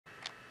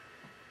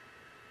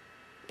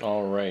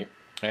All right.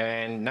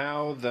 And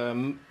now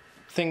the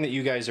thing that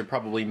you guys are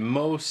probably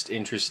most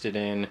interested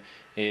in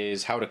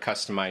is how to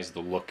customize the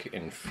look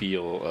and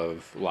feel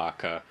of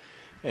Lakka.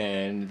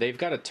 And they've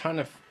got a ton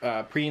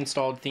of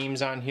pre-installed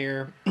themes on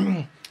here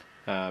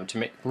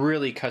to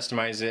really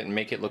customize it and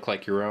make it look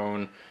like your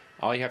own.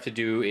 All you have to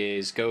do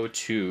is go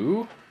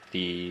to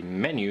the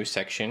menu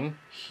section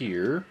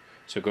here.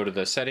 So go to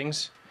the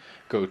settings,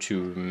 go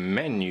to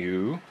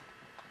menu,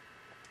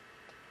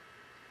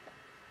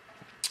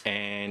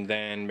 and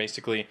then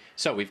basically,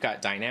 so we've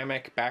got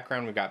dynamic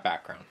background, we've got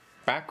background.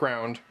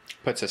 Background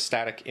puts a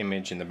static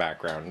image in the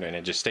background and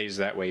it just stays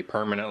that way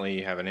permanently.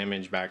 You have an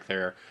image back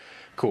there.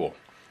 Cool.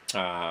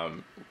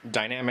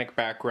 Dynamic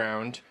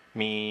background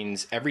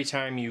means every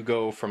time you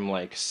go from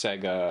like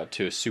Sega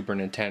to Super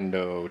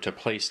Nintendo to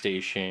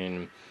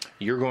PlayStation,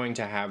 you're going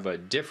to have a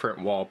different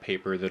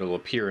wallpaper that'll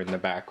appear in the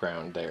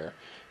background there.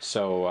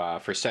 So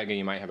for Sega,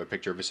 you might have a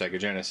picture of a Sega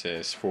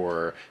Genesis.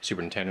 For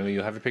Super Nintendo,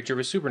 you'll have a picture of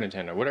a Super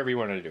Nintendo, whatever you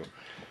want to do.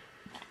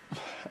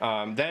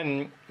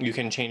 Then you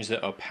can change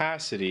the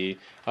opacity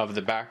of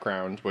the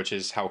background, which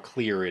is how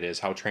clear it is,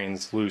 how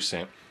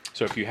translucent.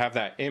 So if you have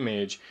that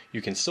image,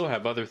 you can still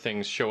have other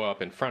things show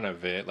up in front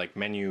of it, like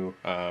menu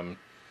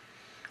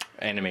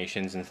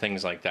animations and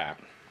things like that.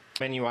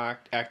 Menu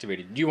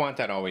activated. You want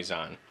that always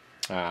on.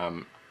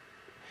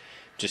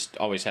 Just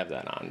always have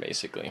that on,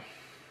 basically.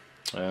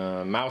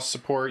 Mouse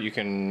support, you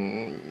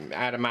can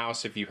add a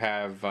mouse if you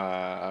have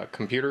a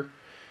computer.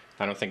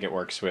 I don't think it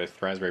works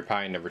with Raspberry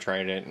Pi, never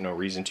tried it, no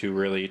reason to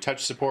really.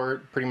 Touch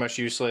support, pretty much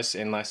useless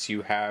unless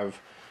you have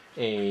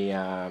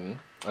a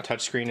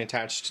touch screen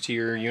attached to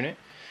your unit.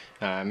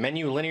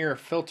 Menu linear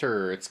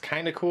filter, it's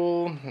kind of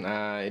cool.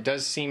 It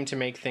does seem to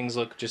make things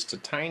look just a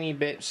tiny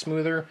bit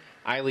smoother.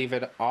 I leave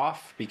it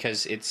off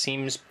because it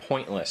seems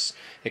pointless.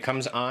 It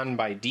comes on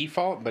by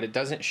default, but it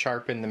doesn't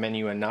sharpen the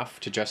menu enough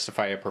to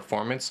justify a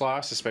performance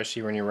loss,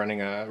 especially when you're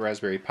running a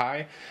Raspberry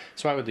Pi,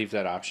 so I would leave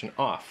that option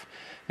off.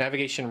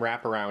 Navigation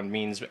wraparound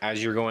means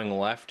as you're going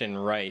left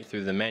and right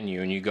through the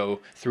menu and you go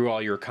through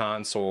all your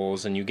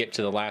consoles and you get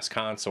to the last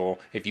console,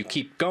 if you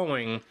keep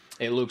going,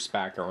 it loops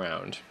back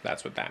around.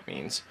 That's what that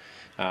means.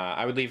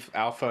 I would leave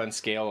alpha and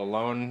scale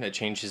alone. It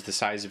changes the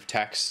size of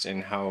text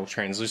and how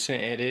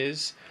translucent it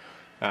is.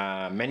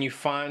 Menu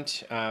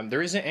font,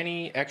 there isn't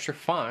any extra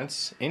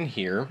fonts in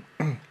here.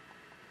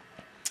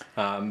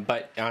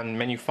 But on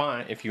menu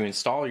font, if you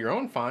install your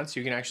own fonts,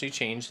 you can actually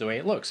change the way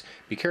it looks.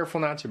 Be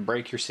careful not to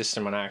break your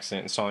system on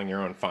accident installing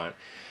your own font.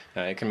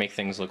 It can make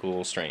things look a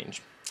little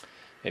strange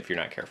if you're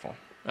not careful.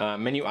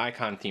 Menu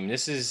icon theme.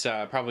 This is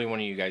probably one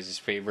of you guys'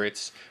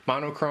 favorites.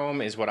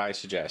 Monochrome is what I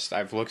suggest.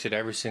 I've looked at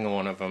every single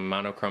one of them.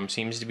 Monochrome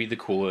seems to be the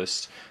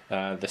coolest.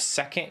 The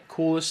second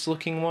coolest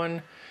looking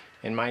one,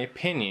 in my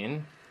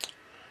opinion,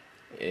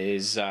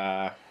 is...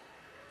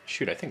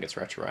 shoot, I think it's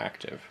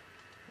retroactive.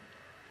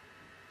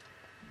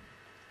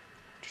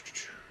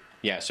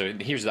 Yeah, so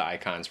here's the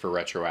icons for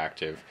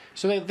retroactive.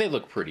 So they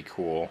look pretty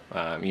cool.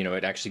 You know,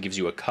 it actually gives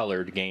you a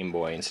colored Game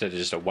Boy instead of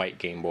just a white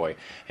Game Boy.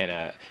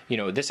 And, you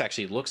know, this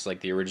actually looks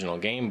like the original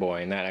Game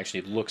Boy, and that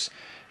actually looks...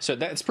 So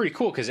that's pretty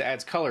cool because it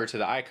adds color to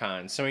the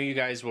icons. Some of you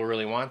guys will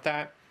really want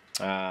that.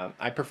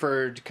 I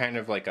preferred kind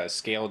of like a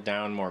scaled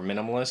down, more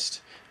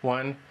minimalist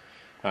one.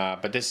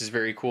 But this is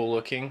very cool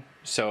looking.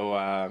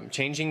 So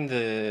changing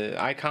the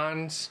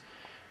icons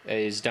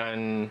is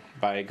done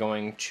by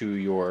going to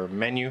your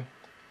menu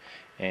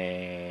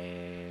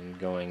and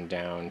going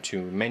down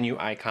to menu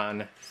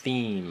icon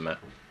theme.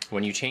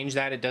 When you change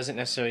that, it doesn't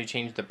necessarily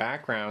change the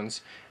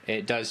backgrounds.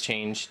 It does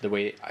change the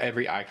way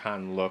every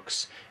icon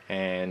looks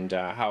and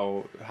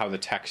how the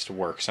text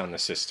works on the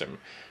system.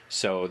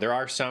 So there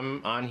are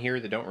some on here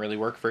that don't really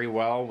work very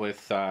well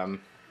with a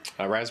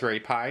Raspberry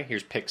Pi.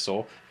 Here's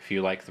Pixel. If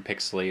you like the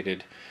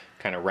pixelated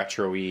kind of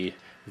retro-y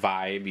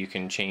vibe, you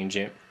can change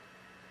it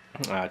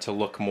to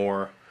look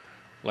more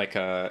like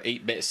a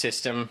 8-bit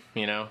system,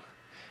 you know.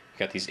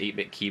 Got these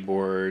 8-bit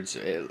keyboards.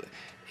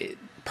 It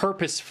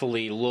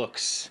purposefully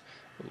looks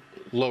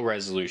low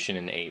resolution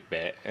in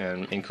 8-bit,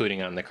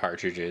 including on the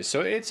cartridges.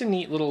 So it's a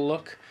neat little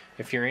look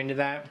if you're into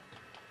that.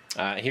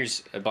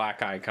 Here's a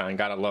black icon.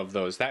 Gotta love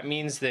those. That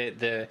means that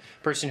the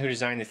person who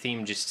designed the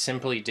theme just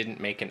simply didn't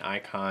make an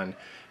icon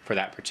for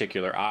that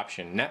particular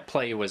option.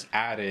 NetPlay was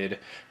added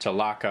to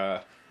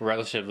Lakka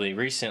relatively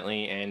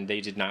recently, and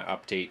they did not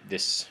update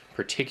this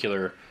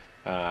particular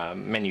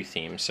menu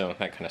theme, so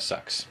that kind of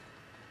sucks.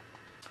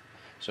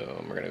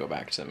 So we're going to go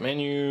back to the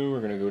menu, we're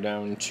going to go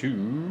down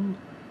to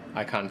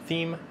icon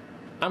theme.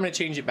 I'm going to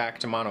change it back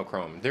to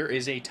monochrome. There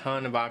is a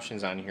ton of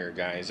options on here,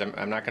 guys.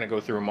 I'm not going to go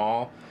through them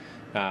all,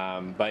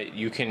 but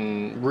you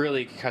can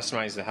really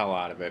customize the hell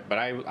out of it. But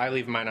I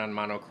leave mine on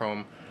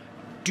monochrome.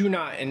 Do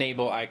not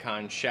enable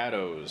icon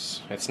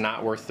shadows. It's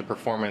not worth the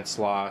performance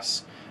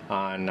loss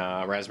on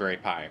Raspberry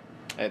Pi.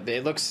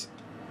 It looks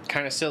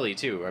kind of silly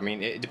too. I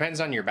mean, it depends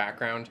on your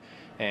background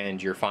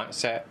and your font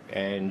set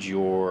and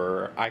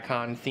your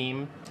icon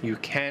theme. You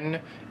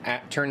can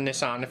turn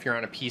this on if you're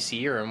on a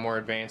PC or a more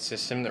advanced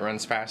system that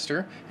runs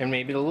faster, and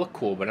maybe it'll look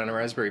cool, but on a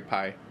Raspberry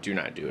Pi, do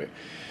not do it.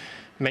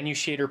 Menu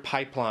shader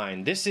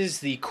pipeline. This is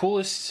the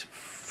coolest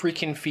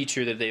freaking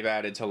feature that they've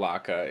added to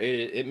Lakka.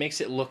 It makes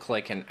it look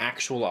like an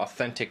actual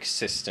authentic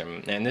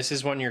system, and this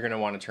is one you're going to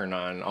want to turn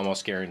on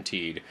almost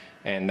guaranteed,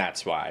 and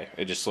that's why.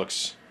 It just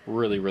looks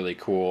really, really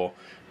cool.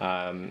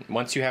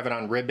 Once you have it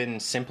on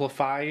ribbon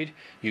simplified,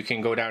 you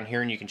can go down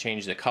here and you can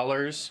change the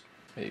colors.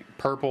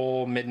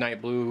 Purple,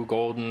 midnight blue,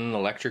 golden,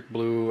 electric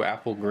blue,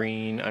 apple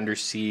green,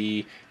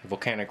 undersea,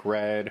 volcanic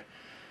red.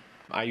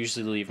 I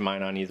usually leave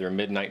mine on either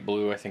midnight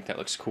blue. I think that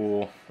looks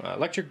cool.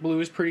 Electric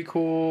blue is pretty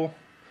cool.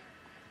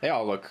 They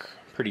all look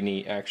pretty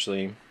neat,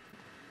 actually.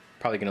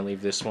 Probably going to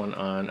leave this one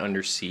on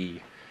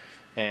undersea.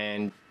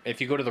 And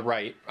if you go to the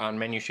right on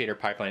menu shader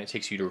pipeline, it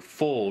takes you to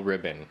full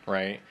ribbon,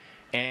 right?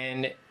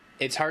 And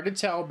it's hard to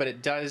tell, but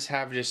it does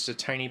have just a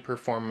tiny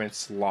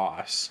performance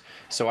loss.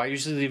 So I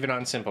usually leave it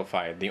on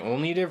simplified. The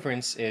only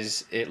difference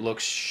is it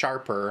looks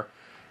sharper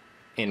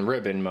in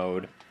ribbon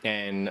mode,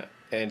 and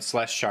it's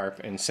less sharp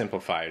and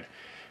simplified.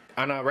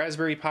 On a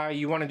Raspberry Pi,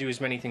 you want to do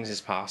as many things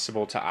as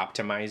possible to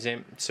optimize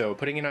it. So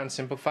putting it on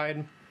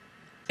simplified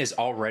is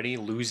already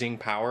losing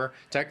power.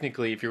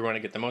 Technically, if you want to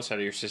get the most out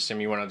of your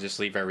system, you want to just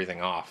leave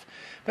everything off.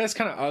 But it's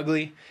kind of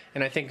ugly,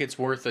 and I think it's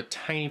worth a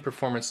tiny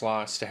performance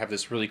loss to have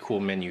this really cool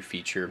menu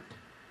feature.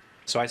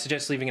 So I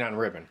suggest leaving it on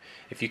ribbon.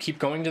 If you keep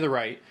going to the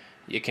right,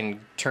 you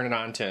can turn it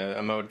on to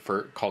a mode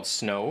called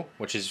Snow,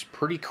 which is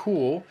pretty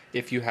cool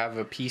if you have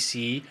a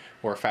PC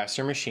or a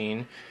faster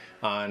machine.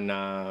 On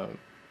a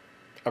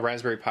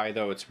Raspberry Pi,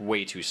 though, it's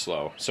way too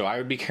slow. So I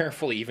would be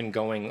careful even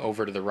going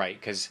over to the right,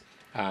 because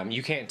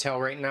you can't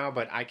tell right now,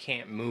 but I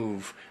can't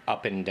move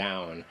up and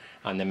down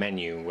on the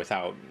menu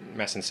without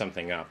messing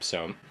something up.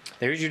 So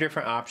there's your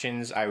different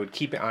options. I would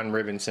keep it on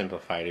ribbon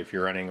simplified if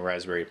you're running a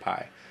Raspberry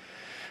Pi.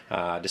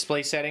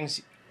 Display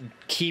settings,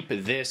 keep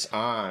this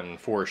on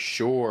for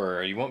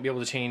sure. You won't be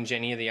able to change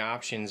any of the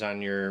options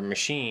on your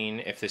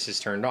machine if this is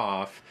turned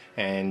off,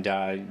 and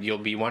you'll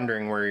be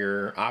wondering where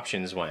your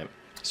options went.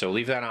 So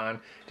leave that on.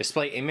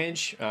 Display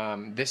image,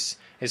 this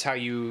is how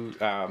you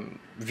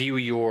view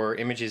your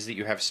images that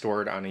you have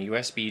stored on a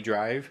USB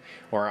drive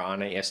or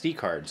on a SD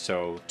card.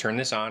 So turn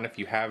this on if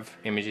you have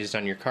images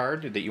on your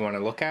card that you want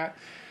to look at.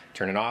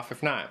 Turn it off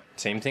if not.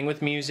 Same thing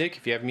with music.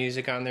 If you have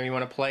music on there you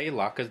want to play,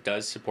 Lakka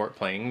does support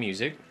playing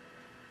music.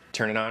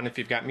 Turn it on if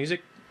you've got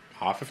music,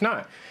 off if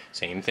not.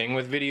 Same thing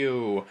with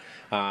video.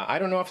 I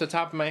don't know off the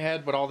top of my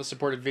head what all the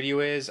supported video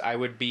is. I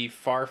would be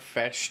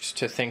far-fetched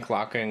to think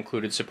Lakka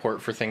included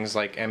support for things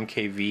like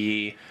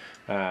MKV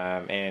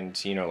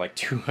and, you know, like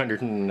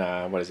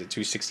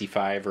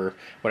 265 or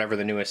whatever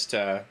the newest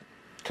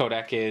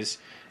codec is,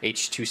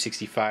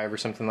 H265 or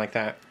something like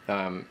that.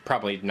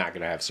 Probably not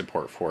going to have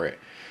support for it.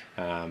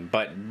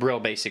 But real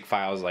basic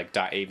files like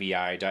 .avi,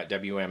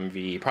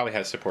 .wmv probably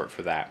has support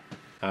for that.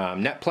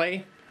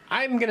 NetPlay,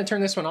 I'm going to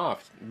turn this one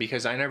off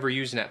because I never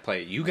use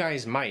NetPlay. You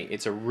guys might.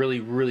 It's a really,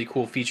 really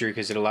cool feature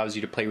because it allows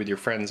you to play with your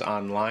friends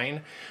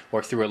online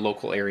or through a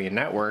local area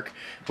network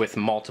with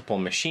multiple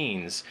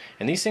machines.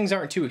 And these things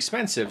aren't too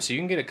expensive, so you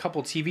can get a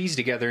couple TVs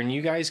together and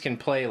you guys can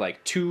play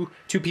like two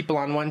people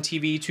on one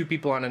TV, two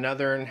people on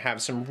another, and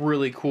have some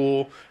really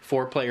cool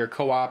 4-player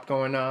co-op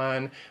going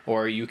on.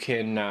 Or you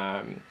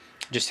can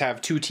just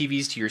have two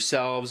TVs to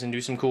yourselves and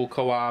do some cool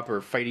co-op or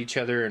fight each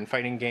other in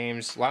fighting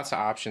games. Lots of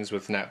options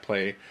with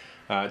NetPlay.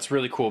 It's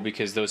really cool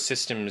because those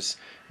systems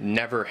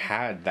never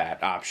had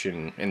that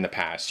option in the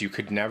past. You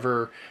could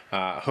never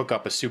hook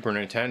up a Super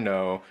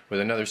Nintendo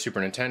with another Super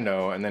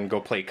Nintendo and then go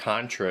play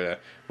Contra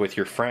with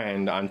your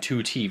friend on two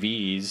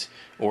TVs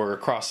or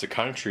across the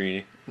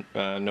country,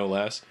 no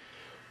less.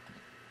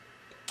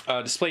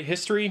 Display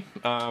history,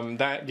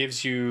 that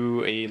gives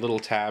you a little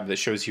tab that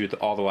shows you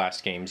all the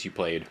last games you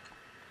played.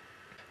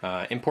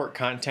 Import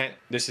content,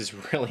 this is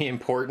really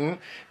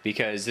important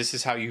because this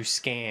is how you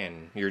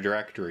scan your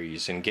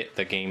directories and get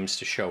the games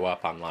to show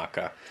up on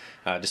Lakka.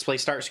 Display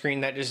start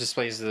screen, that just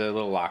displays the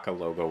little Lakka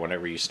logo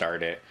whenever you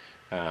start it.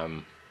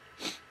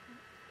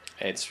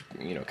 It's,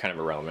 you know, kind of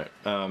irrelevant.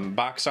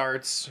 Box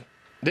arts,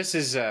 this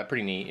is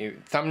pretty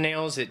neat.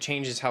 Thumbnails, it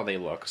changes how they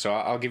look. So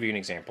I'll give you an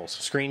example.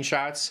 So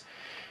screenshots,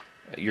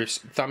 your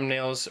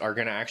thumbnails are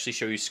going to actually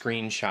show you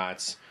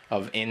screenshots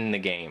of in the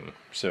game.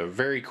 So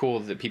very cool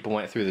that people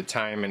went through the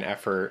time and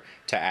effort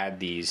to add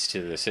these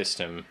to the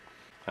system.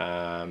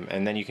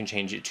 And then you can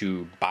change it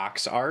to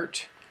box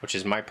art, which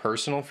is my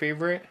personal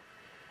favorite,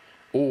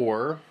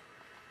 or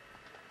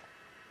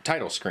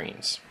title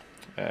screens.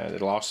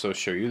 It'll also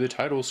show you the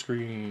title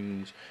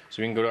screens.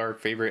 So we can go to our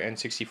favorite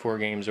N64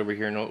 games over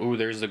here and ooh,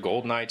 there's the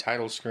GoldenEye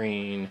title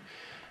screen.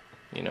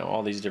 You know,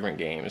 all these different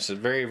games. It's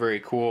very,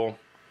 very cool.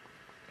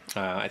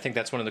 I think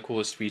that's one of the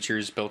coolest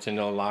features built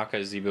into Lakka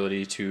is the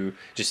ability to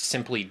just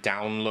simply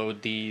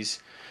download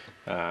these.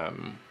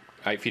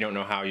 If you don't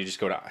know how, you just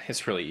go to,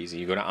 it's really easy.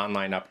 You go to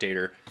Online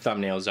Updater,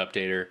 Thumbnails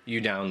Updater,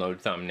 you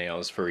download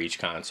thumbnails for each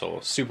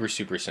console. Super,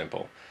 super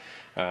simple.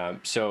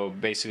 So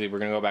basically we're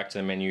going to go back to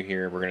the menu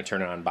here. We're going to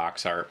turn it on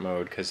box art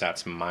mode because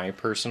that's my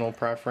personal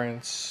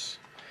preference.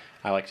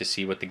 I like to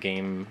see what the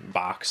game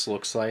box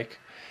looks like.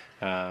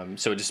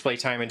 So display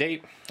time and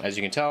date. As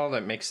you can tell,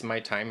 that makes my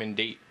time and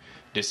date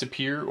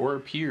disappear or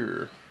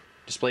appear.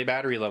 Display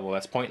battery level,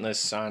 that's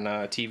pointless on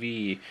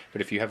TV,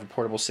 but if you have a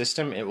portable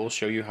system, it will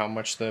show you how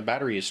much the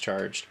battery is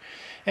charged.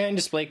 And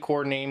display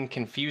core name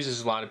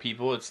confuses a lot of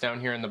people. It's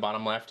down here in the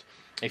bottom left.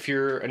 If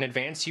you're an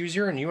advanced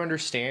user and you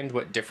understand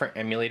what different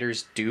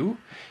emulators do,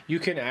 you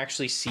can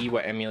actually see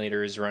what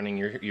emulator is running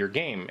your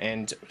game.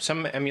 And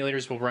some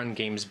emulators will run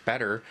games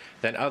better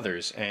than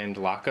others, and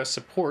Lakka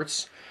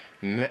supports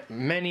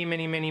many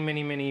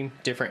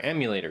different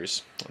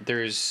emulators.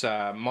 There's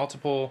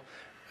multiple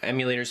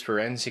emulators for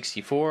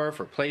N64,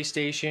 for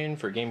PlayStation,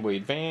 for Game Boy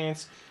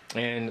Advance,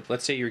 and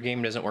let's say your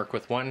game doesn't work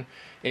with one,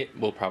 it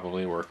will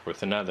probably work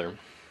with another.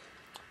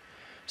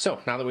 So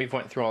now that we've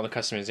went through all the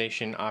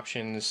customization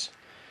options,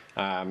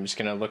 I'm just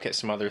going to look at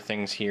some other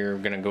things here.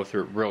 I'm going to go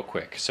through it real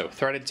quick. So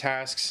threaded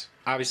tasks,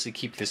 obviously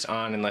keep this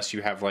on unless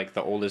you have like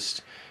the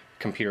oldest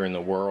computer in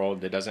the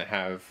world that doesn't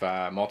have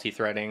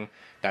multi-threading.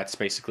 That's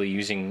basically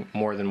using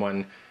more than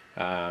one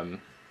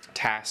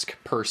task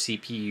per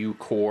CPU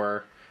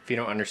core. If you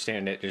don't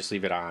understand it, just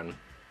leave it on.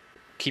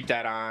 Keep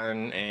that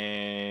on,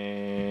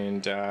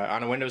 and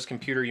on a Windows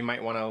computer you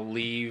might want to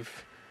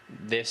leave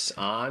this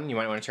on. You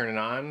might want to turn it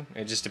on.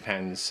 It just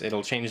depends.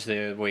 It'll change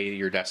the way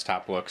your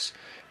desktop looks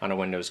on a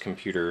Windows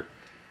computer.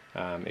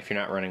 If you're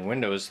not running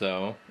Windows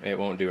though, it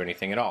won't do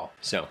anything at all.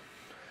 So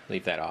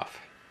leave that off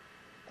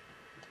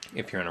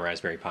if you're on a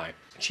Raspberry Pi.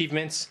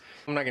 Achievements,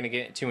 I'm not going to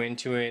get too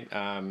into it.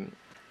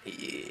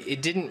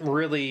 It didn't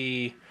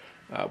really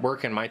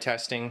work in my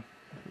testing,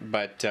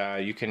 but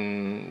you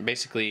can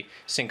basically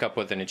sync up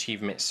with an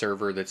achievement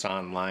server that's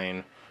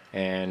online,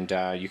 and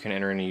you can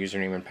enter in a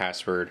username and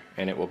password,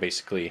 and it will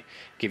basically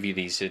give you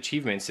these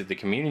achievements that the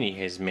community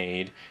has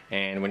made,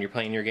 and when you're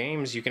playing your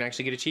games you can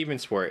actually get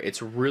achievements for it.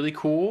 It's really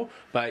cool,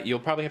 but you'll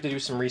probably have to do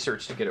some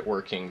research to get it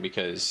working,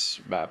 because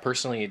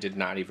personally it did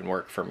not even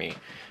work for me,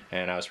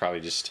 and I was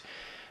probably just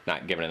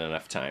not giving it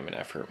enough time and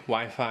effort.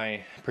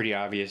 Wi-Fi, pretty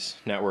obvious.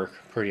 Network,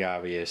 pretty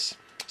obvious.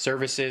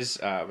 Services,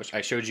 which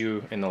I showed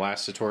you in the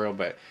last tutorial,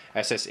 but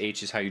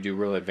SSH is how you do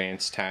real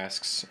advanced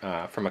tasks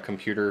from a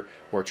computer,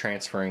 or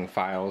transferring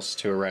files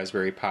to a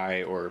Raspberry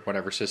Pi or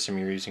whatever system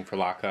you're using for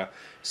Lakka.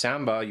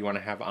 Samba you want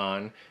to have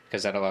on,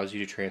 because that allows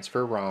you to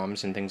transfer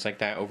ROMs and things like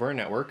that over a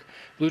network.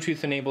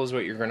 Bluetooth enable is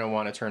what you're going to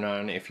want to turn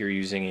on if you're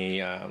using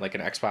a like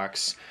an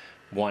Xbox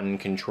One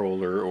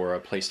controller or a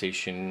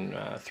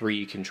PlayStation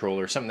 3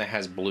 controller, something that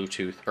has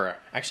Bluetooth. Or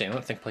actually, I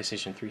don't think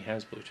PlayStation 3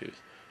 has Bluetooth.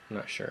 I'm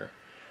not sure.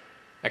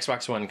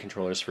 Xbox One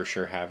controllers for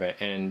sure have it,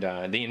 and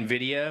the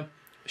NVIDIA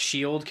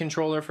Shield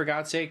controller, for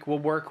God's sake, will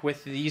work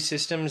with these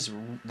systems.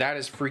 That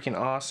is freaking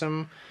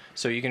awesome.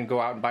 So you can go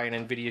out and buy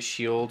an NVIDIA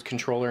Shield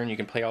controller and you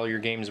can play all your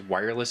games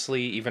wirelessly,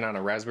 even on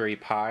a Raspberry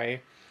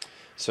Pi.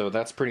 So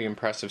that's pretty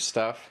impressive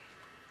stuff.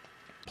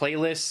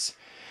 Playlists,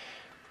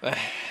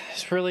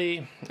 it's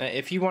really,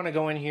 if you want to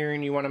go in here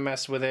and you want to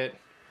mess with it,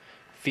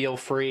 feel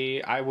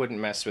free. I wouldn't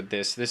mess with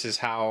this. This is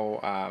how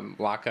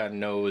Lakka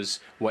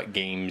knows what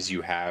games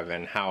you have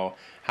and how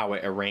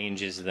it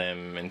arranges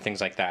them and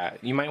things like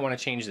that. You might want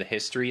to change the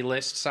history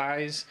list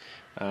size.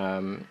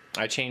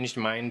 I changed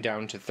mine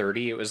down to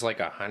 30. It was like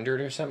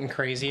 100 or something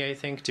crazy, I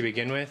think, to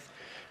begin with.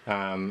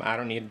 I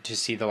don't need to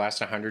see the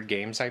last 100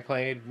 games I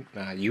played.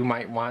 You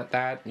might want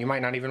that. You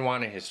might not even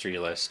want a history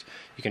list.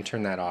 You can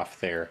turn that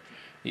off there.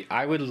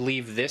 I would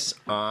leave this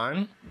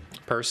on,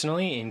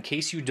 personally, in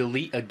case you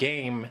delete a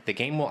game, the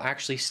game will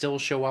actually still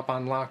show up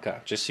on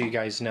Lakka, just so you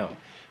guys know.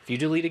 If you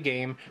delete a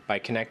game by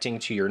connecting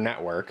to your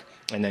network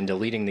and then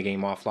deleting the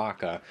game off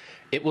Lakka,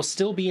 it will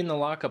still be in the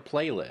Lakka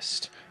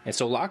playlist. And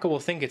so Lakka will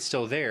think it's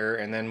still there,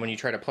 and then when you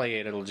try to play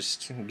it, it'll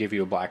just give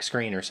you a black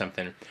screen or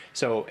something.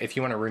 So if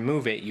you want to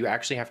remove it, you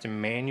actually have to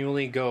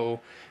manually go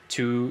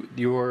to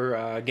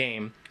your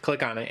game,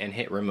 click on it, and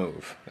hit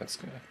remove.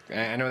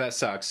 I know that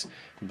sucks,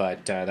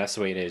 but that's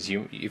the way it is.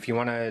 If you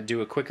want to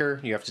do it quicker,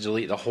 you have to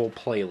delete the whole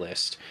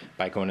playlist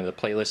by going to the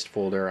playlist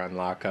folder on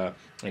Lakka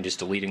and just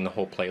deleting the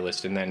whole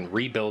playlist, and then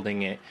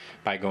rebuilding it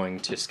by going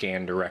to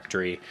scan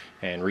directory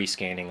and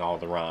rescanning all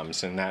the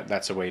ROMs. And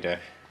that's a way to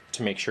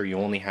make sure you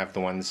only have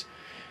the ones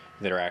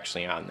that are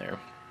actually on there.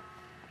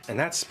 And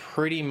that's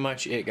pretty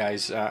much it,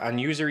 guys. On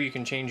user, you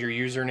can change your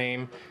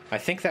username. I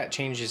think that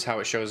changes how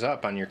it shows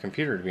up on your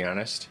computer, to be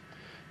honest.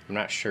 I'm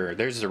not sure.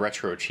 There's the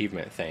retro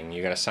achievement thing.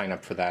 You got to sign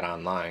up for that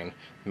online.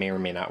 May or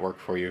may not work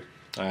for you.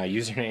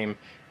 Username,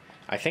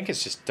 I think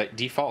it's just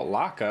default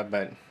Lakka,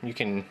 but you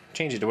can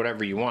change it to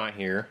whatever you want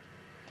here.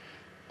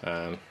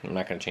 I'm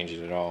not going to change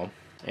it at all.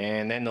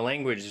 And then the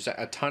language, there's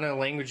a ton of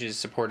languages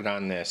supported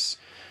on this.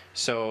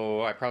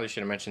 So I probably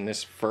should have mentioned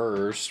this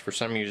first. For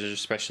some users,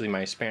 especially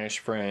my Spanish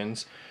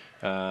friends,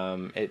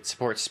 it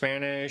supports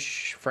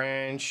Spanish,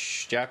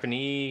 French,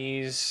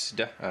 Japanese,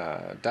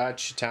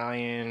 Dutch,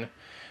 Italian,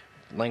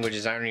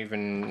 languages not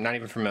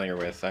even familiar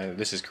with.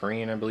 This is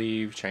Korean, I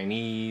believe,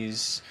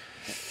 Chinese,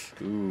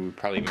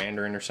 probably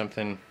Mandarin or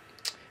something.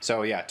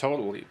 So yeah,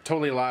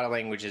 totally a lot of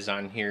languages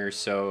on here.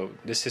 So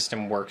this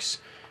system works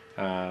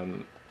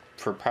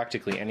for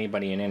practically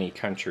anybody in any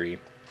country.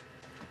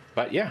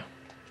 But yeah,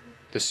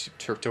 this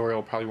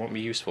tutorial probably won't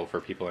be useful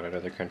for people in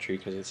another country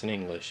because it's in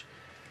English.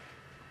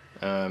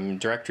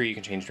 Directory, you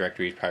can change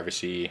directories.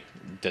 Privacy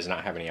does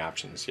not have any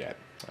options yet.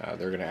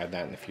 They're going to add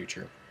that in the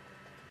future.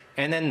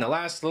 And then the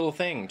last little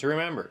thing to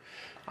remember,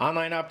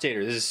 Online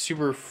Updater. This is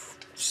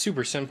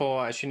super simple.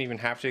 I shouldn't even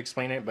have to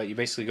explain it, but you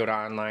basically go to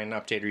Online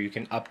Updater. You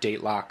can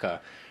update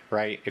Lakka,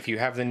 right? If you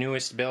have the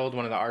newest build,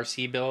 one of the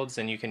RC builds,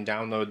 then you can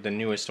download the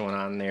newest one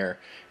on there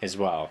as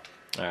well.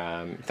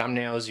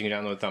 Thumbnails, you can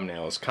download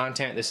thumbnails.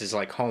 Content, this is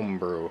like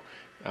homebrew.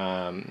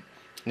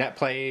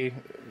 NetPlay,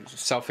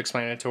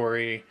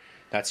 self-explanatory.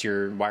 That's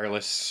your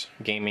wireless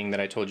gaming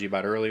that I told you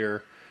about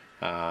earlier.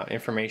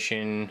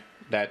 Information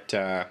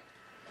that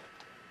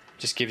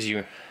just gives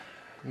you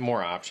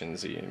more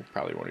options that you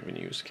probably won't even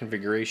use.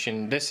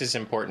 Configuration. This is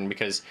important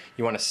because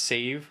you want to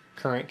save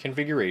current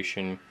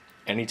configuration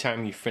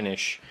anytime you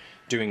finish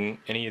doing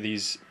any of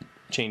these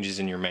changes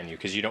in your menu,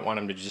 because you don't want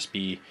them to just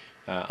be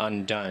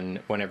undone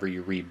whenever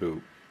you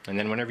reboot. And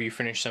then whenever you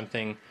finish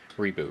something,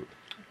 reboot.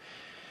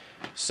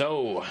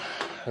 So,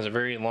 it was a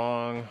very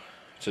long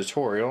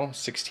tutorial,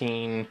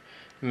 16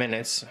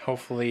 minutes.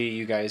 Hopefully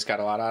you guys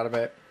got a lot out of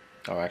it.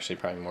 Oh, actually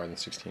probably more than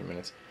 16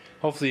 minutes.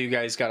 Hopefully you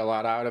guys got a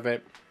lot out of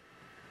it.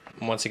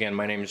 Once again,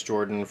 my name is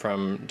Jordan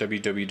from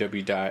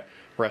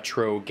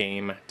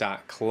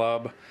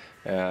www.retrogame.club.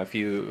 If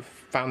you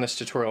found this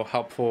tutorial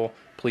helpful,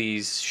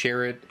 please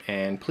share it,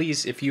 and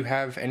please, if you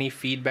have any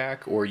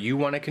feedback or you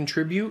want to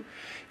contribute,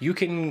 you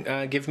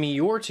can give me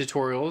your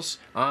tutorials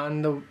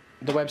on the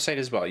website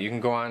as well. You can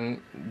go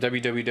on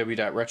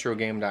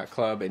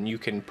www.retrogame.club and you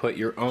can put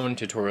your own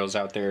tutorials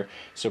out there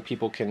so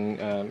people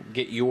can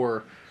get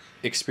your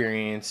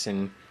experience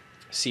and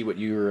see what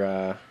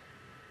you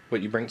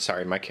bring.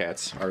 Sorry, my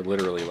cats are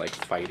literally like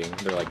fighting.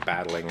 They're like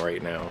battling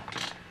right now.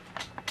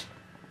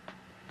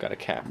 Got a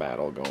cat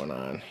battle going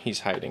on. He's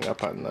hiding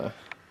up on the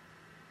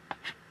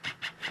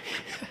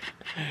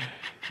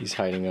he's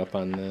hiding up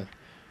on the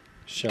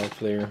shelf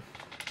there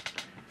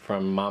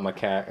from mama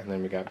cat, and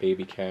then we got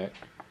baby cat.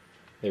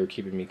 They were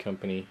keeping me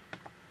company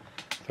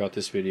throughout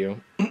this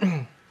video.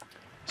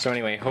 So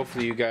anyway,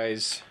 hopefully you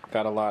guys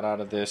got a lot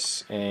out of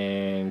this,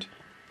 and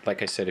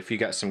like I said, if you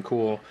got some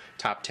cool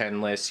top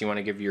 10 lists, you want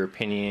to give your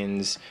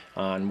opinions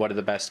on what are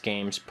the best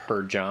games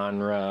per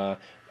genre,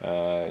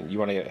 you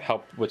want to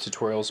help with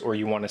tutorials, or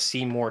you want to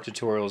see more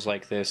tutorials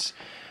like this,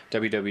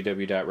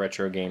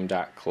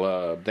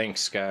 www.retrogame.club.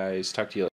 Thanks guys, talk to you later.